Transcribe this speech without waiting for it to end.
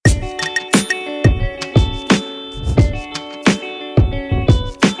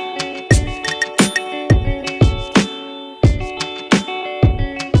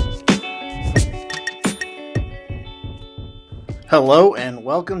Hello and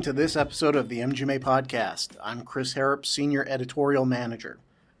welcome to this episode of the MGMA podcast. I'm Chris Harrop, Senior Editorial Manager.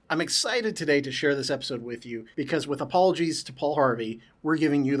 I'm excited today to share this episode with you because with apologies to Paul Harvey, we're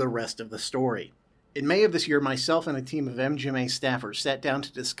giving you the rest of the story. In May of this year, myself and a team of MGMA staffers sat down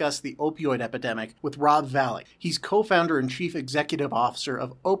to discuss the opioid epidemic with Rob Vallick. He's co-founder and chief executive officer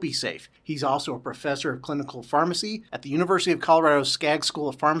of OpiSafe. He's also a professor of clinical pharmacy at the University of Colorado Skaggs School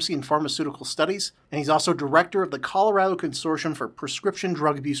of Pharmacy and Pharmaceutical Studies, and he's also director of the Colorado Consortium for Prescription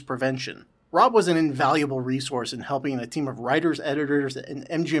Drug Abuse Prevention. Rob was an invaluable resource in helping a team of writers, editors, and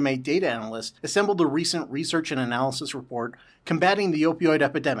MGMA data analysts assemble the recent research and analysis report, Combating the Opioid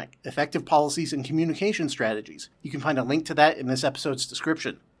Epidemic, Effective Policies and Communication Strategies. You can find a link to that in this episode's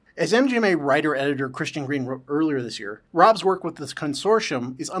description. As MGMA writer-editor Christian Green wrote earlier this year, Rob's work with this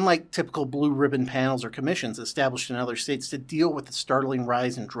consortium is unlike typical blue ribbon panels or commissions established in other states to deal with the startling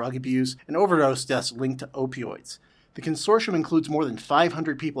rise in drug abuse and overdose deaths linked to opioids. The consortium includes more than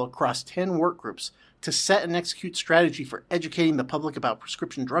 500 people across 10 work groups to set and execute strategy for educating the public about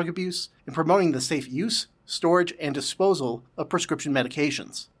prescription drug abuse and promoting the safe use, storage, and disposal of prescription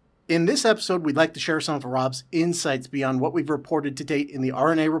medications. In this episode, we'd like to share some of Rob's insights beyond what we've reported to date in the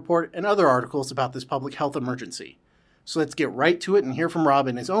RNA report and other articles about this public health emergency. So let's get right to it and hear from Rob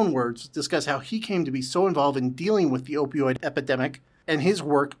in his own words, discuss how he came to be so involved in dealing with the opioid epidemic and his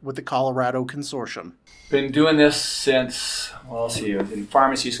work with the Colorado Consortium. Been doing this since, I was in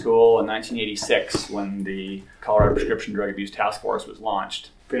pharmacy school in 1986 when the Colorado Prescription Drug Abuse Task Force was launched.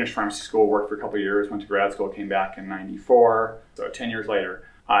 Finished pharmacy school, worked for a couple of years, went to grad school, came back in 94. So 10 years later,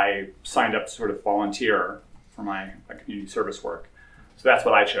 I signed up to sort of volunteer for my community service work. So that's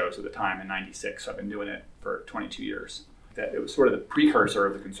what I chose at the time in 96. So I've been doing it for 22 years. That it was sort of the precursor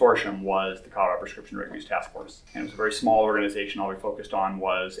of the consortium was the Colorado Prescription Drug Abuse Task Force. And it was a very small organization. All we focused on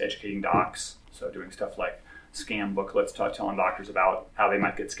was educating docs. So doing stuff like scam booklets, telling doctors about how they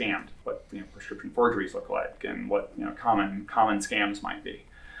might get scammed, what prescription forgeries look like, and what common scams might be.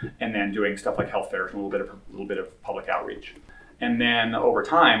 And then doing stuff like health fairs and a little bit of public outreach. And then over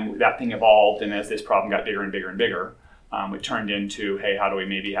time, that thing evolved, and as this problem got bigger and bigger and bigger, it turned into, hey, how do we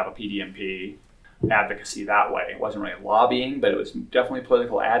maybe have a PDMP advocacy that way? It wasn't really lobbying, but it was definitely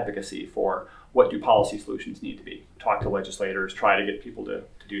political advocacy for what do policy solutions need to be. Talk to legislators, try to get people to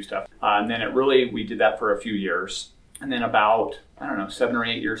do stuff. And then we did that for a few years. And then about, 7 or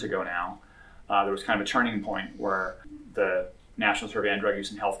 8 years ago now, there was kind of a turning point where the National Survey on Drug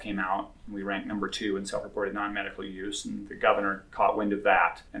Use and Health came out. We ranked number 2 in self-reported non-medical use, and the governor caught wind of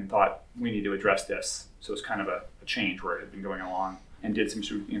that and thought, we need to address this. So it's kind of a change where it had been going along, and did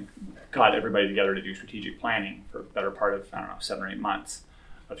got everybody together to do strategic planning for a better part of, 7 or 8 months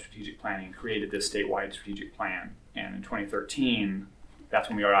of strategic planning, created this statewide strategic plan. And in 2013, that's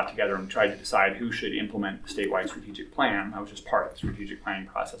when we got out together and tried to decide who should implement the statewide strategic plan. I was just part of the strategic planning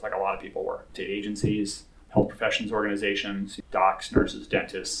process, like a lot of people were. State agencies, health professions organizations, docs, nurses,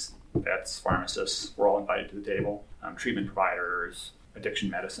 dentists, vets, pharmacists, were all invited to the table. Treatment providers, addiction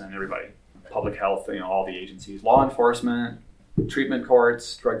medicine, everybody. Public health, all the agencies, law enforcement, treatment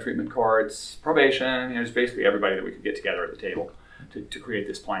courts, drug treatment courts, probation, just basically everybody that we could get together at the table to create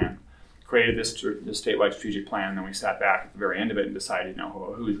this plan. Created this statewide strategic plan, and then we sat back at the very end of it and decided,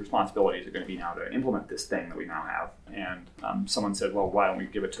 whose responsibility is it going to be now to implement this thing that we now have. And someone said, well, why don't we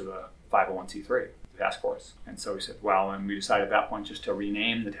give it to the 501c3 task force? And so we said, and we decided at that point just to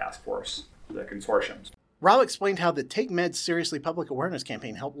rename the task force the consortium. Rob explained how the Take Meds Seriously public awareness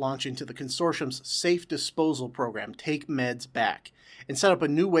campaign helped launch into the consortium's safe disposal program, Take Meds Back, and set up a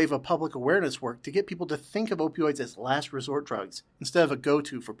new wave of public awareness work to get people to think of opioids as last resort drugs instead of a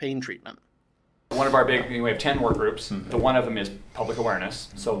go-to for pain treatment. One of our we have 10 work groups. The one of them is public awareness.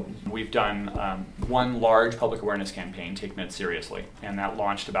 So we've done one large public awareness campaign, Take Meds Seriously, and that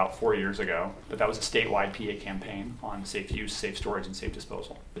launched about 4 years ago. But that was a statewide PA campaign on safe use, safe storage, and safe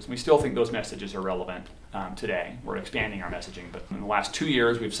disposal. We still think those messages are relevant today. We're expanding our messaging, but in the last 2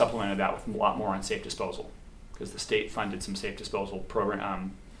 years, we've supplemented that with a lot more on safe disposal, because the state funded some safe disposal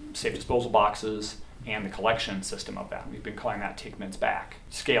program, safe disposal boxes, and the collection system of that. We've been calling that Take Meds Back,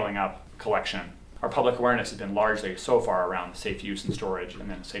 scaling up collection. Our public awareness has been largely so far around safe use and storage and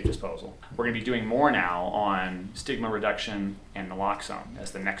then safe disposal. We're going to be doing more now on stigma reduction and naloxone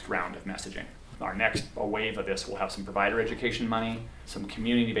as the next round of messaging. Our next wave of this will have some provider education money, some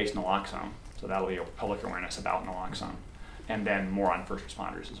community-based naloxone. So that'll be public awareness about naloxone. And then more on first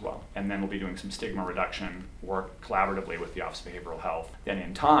responders as well. And then we'll be doing some stigma reduction work collaboratively with the Office of Behavioral Health. Then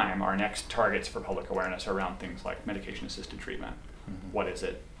in time, our next targets for public awareness are around things like medication-assisted treatment. Mm-hmm. What is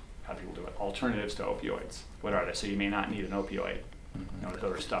it? How do people do it? Alternatives to opioids. What are they? So you may not need an opioid. There's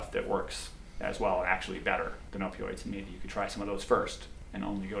other stuff that works as well, and actually better than opioids. And maybe you could try some of those first and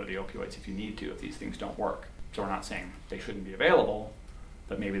only go to the opioids if you need to, if these things don't work. So we're not saying they shouldn't be available,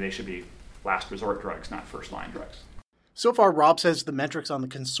 but maybe they should be last resort drugs, not first line drugs. So far, Rob says the metrics on the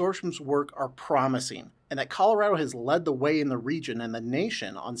consortium's work are promising, and that Colorado has led the way in the region and the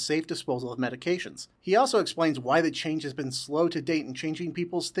nation on safe disposal of medications. He also explains why the change has been slow to date in changing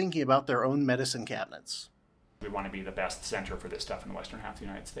people's thinking about their own medicine cabinets. We want to be the best center for this stuff in the western half of the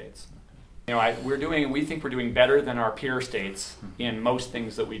United States. We think we're doing better than our peer states in most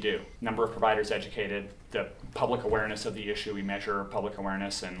things that we do. Number of providers educated, the public awareness of the issue. We measure public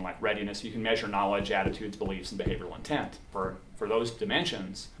awareness and like readiness. You can measure knowledge, attitudes, beliefs, and behavioral intent. For those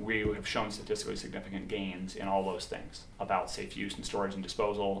dimensions, we have shown statistically significant gains in all those things about safe use and storage and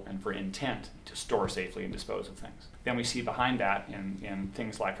disposal, and for intent to store safely and dispose of things. Then we see behind that in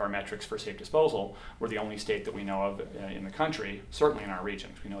things like our metrics for safe disposal, we're the only state that we know of in the country, certainly in our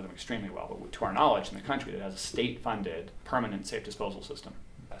region, we know them extremely well, but to our knowledge in the country that has a state-funded permanent safe disposal system.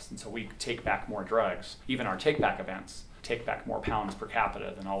 And so we take back more drugs, even our take-back events take back more pounds per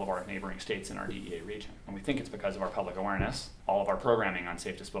capita than all of our neighboring states in our DEA region. And we think it's because of our public awareness, all of our programming on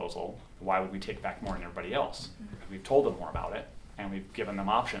safe disposal. Why would we take back more than everybody else? Because we've told them more about it, and we've given them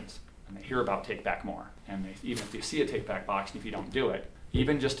options, and they hear about take back more. And even if you see a take back box, and if you don't do it,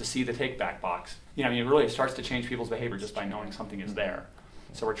 even just to see the take back box, it really starts to change people's behavior just by knowing something is there.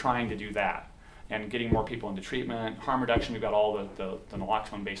 So we're trying to do that. And getting more people into treatment, harm reduction, we've got all the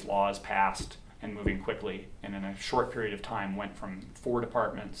naloxone-based laws passed and moving quickly, and in a short period of time went from 4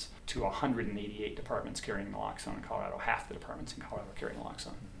 departments to 188 departments carrying naloxone in Colorado. Half the departments in Colorado carry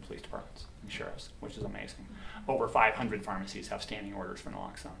naloxone, police departments and sheriffs, which is amazing. Over 500 pharmacies have standing orders for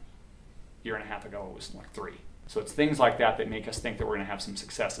naloxone. A year and a half ago, it was like 3. So it's things like that that make us think that we're going to have some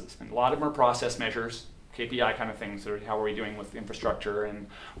successes. And a lot of them are process measures, KPI kind of things, or how are we doing with infrastructure and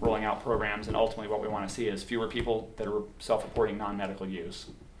rolling out programs, and ultimately what we want to see is fewer people that are self-reporting non-medical use,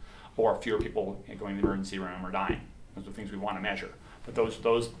 or fewer people going to the emergency room or dying. Those are things we want to measure. But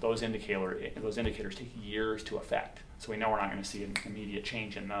those indicators take years to affect. So we know we're not going to see an immediate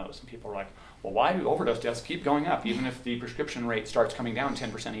change in those. And people are like, well, why do overdose deaths keep going up? Even if the prescription rate starts coming down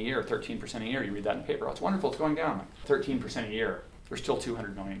 10% a year, 13% a year, you read that in the paper, oh, it's wonderful, it's going down. 13% a year. There's still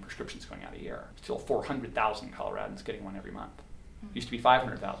 200 million prescriptions going out a year. Still 400,000 Coloradans getting one every month. It used to be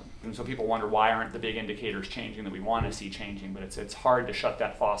 500,000. And so people wonder, why aren't the big indicators changing that we want to see changing? But it's hard to shut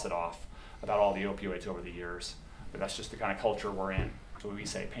that faucet off about all the opioids over the years. But that's just the kind of culture we're in. So we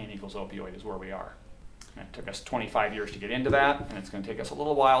say pain equals opioid is where we are. And it took us 25 years to get into that, and it's going to take us a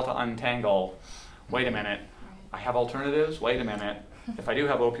little while to untangle. Wait a minute, I have alternatives? Wait a minute. If I do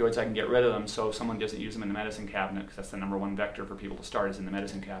have opioids, I can get rid of them, so if someone doesn't use them in the medicine cabinet, because that's the number one vector for people to start is in the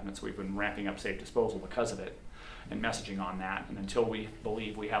medicine cabinet, so we've been ramping up safe disposal because of it and messaging on that. And until we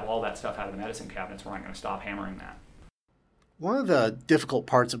believe we have all that stuff out of the medicine cabinets, we're not going to stop hammering that. One of the difficult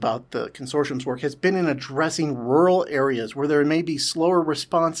parts about the consortium's work has been in addressing rural areas where there may be slower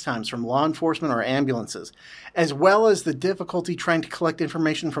response times from law enforcement or ambulances, as well as the difficulty trying to collect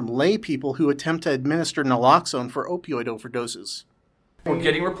information from lay people who attempt to administer naloxone for opioid overdoses. We're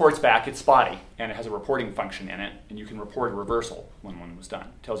getting reports back. It's spotty, and it has a reporting function in it, and you can report a reversal when one was done.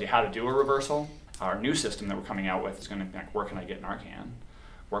 It tells you how to do a reversal. Our new system that we're coming out with is going to be like, where can I get Narcan?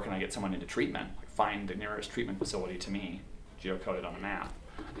 Where can I get someone into treatment? Find the nearest treatment facility to me, geocoded on a map.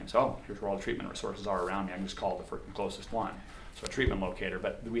 And so, here's where all the treatment resources are around me. I can just call the closest one. So a treatment locator.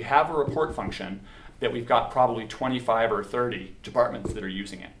 But we have a report function that we've got probably 25 or 30 departments that are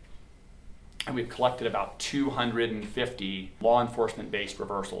using it. And we've collected about 250 law enforcement-based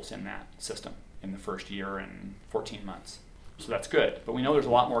reversals in that system in the first year and 14 months. So that's good. But we know there's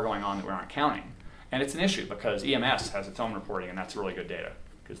a lot more going on that we aren't counting. And it's an issue because EMS has its own reporting, and that's really good data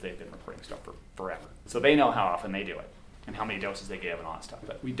because they've been reporting stuff for forever. So they know how often they do it and how many doses they give and all that stuff.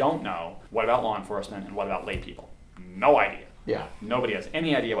 But we don't know what about law enforcement and what about lay people. No idea. Yeah. Nobody has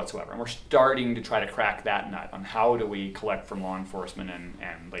any idea whatsoever. And we're starting to try to crack that nut on how do we collect from law enforcement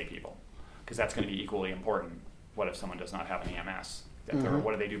and lay people. Because that's going to be equally important. What if someone does not have an EMS?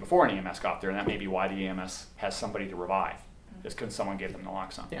 What do they do before an EMS got there? And that may be why the EMS has somebody to revive. Is because someone gave them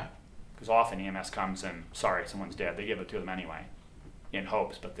naloxone. Yeah. Because often EMS comes and, sorry, someone's dead. They give it to them anyway, in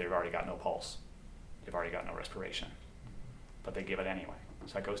hopes, but they've already got no pulse. They've already got no respiration. But they give it anyway.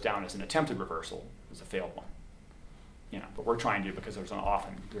 So it goes down as an attempted reversal, as a failed one. But we're trying to, because there's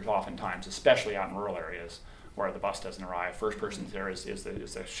oftentimes, especially out in rural areas, where the bus doesn't arrive. First person there is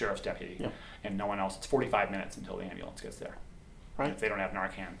the sheriff's deputy, yeah. And no one else. It's 45 minutes until the ambulance gets there. Right. And if they don't have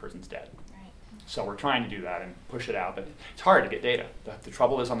Narcan, the person's dead. Right. So we're trying to do that and push it out, but it's hard to get data. The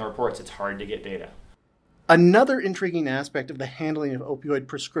trouble is on the reports, it's hard to get data. Another intriguing aspect of the handling of opioid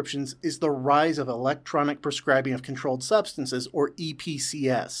prescriptions is the rise of electronic prescribing of controlled substances, or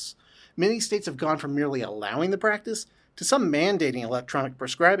EPCS. Many states have gone from merely allowing the practice to some mandating electronic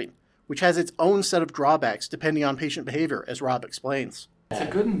prescribing, which has its own set of drawbacks depending on patient behavior, as Rob explains. It's a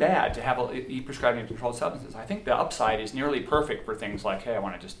good and bad to have e-prescribing of controlled substances. I think the upside is nearly perfect for things like, hey, I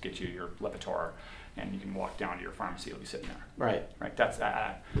want to just get you your Lipitor, and you can walk down to your pharmacy, it'll be sitting there. Right. That's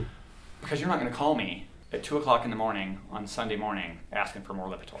because you're not going to call me at 2 o'clock in the morning on Sunday morning asking for more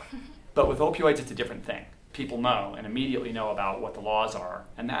Lipitor. But with opioids, it's a different thing. People know and immediately know about what the laws are.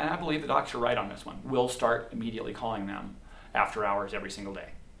 And I believe the docs are right on this one. We'll start immediately calling them after hours every single day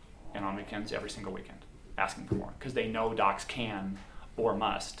and on weekends every single weekend, asking for more, because they know docs can or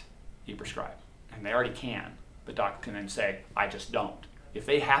must e-prescribe. And they already can, but docs can then say, I just don't. If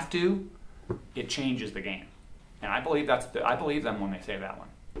they have to, it changes the game. And I believe them when they say that one.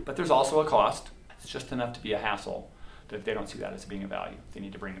 But there's also a cost. It's just enough to be a hassle that they don't see that as being a value. They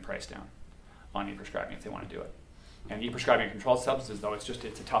need to bring the price down on e-prescribing if they want to do it. And e-prescribing of controlled substances, though, it's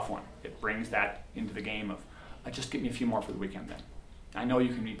a tough one. It brings that into the game of, just give me a few more for the weekend then. I know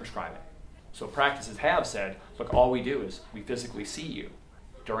you can e-prescribe it. So practices have said, look, all we do is we physically see you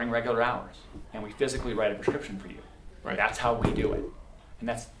during regular hours, and we physically write a prescription for you. Right. That's how we do it. And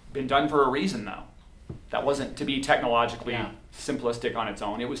that's been done for a reason, though. That wasn't to be technologically simplistic on its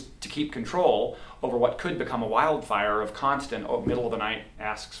own. It was to keep control over what could become a wildfire of constant, middle of the night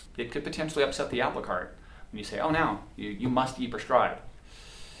asks. It could potentially upset the apple cart when you say, oh, now, you must e-prescribe.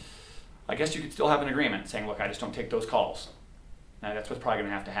 I guess you could still have an agreement saying, look, I just don't take those calls. Now, that's what's probably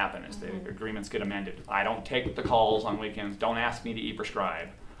going to have to happen is the agreements get amended. I don't take the calls on weekends. Don't ask me to e-prescribe.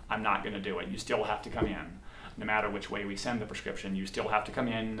 I'm not going to do it. You still have to come in. No matter which way we send the prescription, you still have to come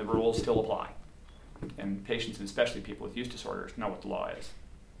in. The rules still apply. And patients, and especially people with use disorders, know what the law is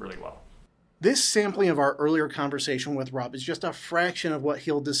really well. This sampling of our earlier conversation with Rob is just a fraction of what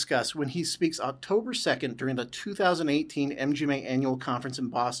he'll discuss when he speaks October 2nd during the 2018 MGMA Annual Conference in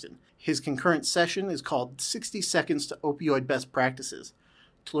Boston. His concurrent session is called 60 Seconds to Opioid Best Practices.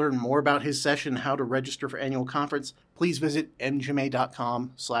 To learn more about his session and how to register for annual conference, please visit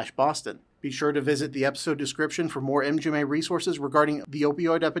mgma.com/Boston. Be sure to visit the episode description for more MGMA resources regarding the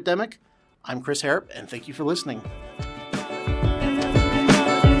opioid epidemic. I'm Chris Harrop, and thank you for listening.